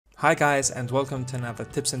Hi guys, and welcome to another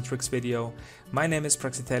tips and tricks video. My name is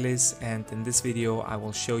Praxitelis, and in this video I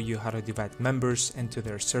will show you how to divide members into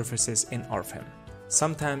their surfaces in RFEM.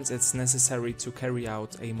 Sometimes it's necessary to carry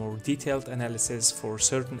out a more detailed analysis for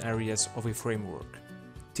certain areas of a framework.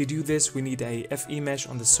 To do this, we need a FE mesh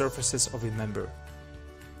on the surfaces of a member.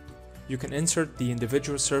 You can insert the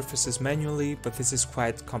individual surfaces manually, but this is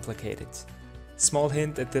quite complicated. Small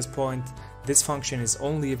hint at this point, this function is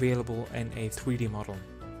only available in a 3D model.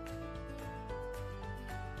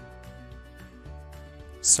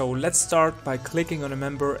 So let's start by clicking on a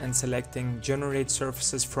member and selecting Generate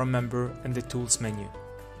Surfaces from Member in the Tools menu.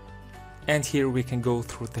 And here we can go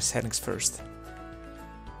through the settings first.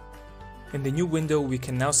 In the new window, we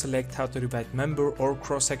can now select how to divide member or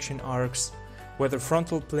cross-section arcs, whether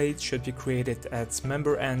frontal plates should be created at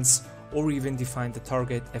member ends, or even define the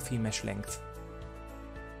target FE mesh length.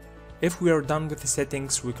 If we are done with the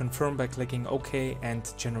settings, we confirm by clicking OK and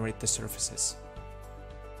generate the surfaces.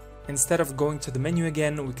 Instead of going to the menu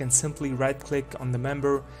again, we can simply right-click on the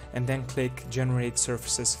member and then click Generate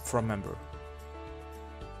Surfaces from Member.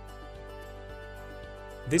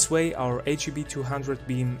 This way, our HEB 200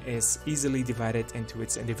 beam is easily divided into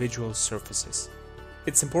its individual surfaces.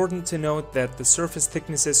 It's important to note that the surface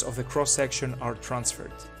thicknesses of the cross-section are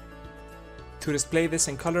transferred. To display this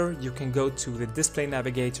in color, you can go to the Display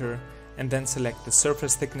Navigator and then select the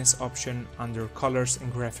Surface Thickness option under Colors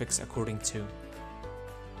and Graphics according to.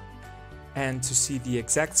 And to see the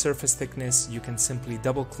exact surface thickness, you can simply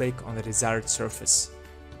double-click on the desired surface.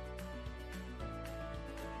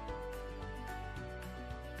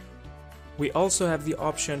 We also have the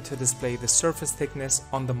option to display the surface thickness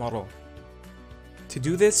on the model. To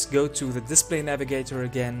do this, go to the Display Navigator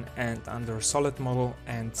again and under Solid Model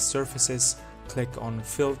and Surfaces, click on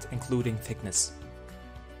Filled including Thickness.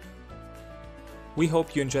 We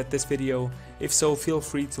hope you enjoyed this video. If so, feel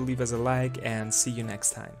free to leave us a like and see you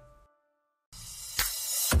next time.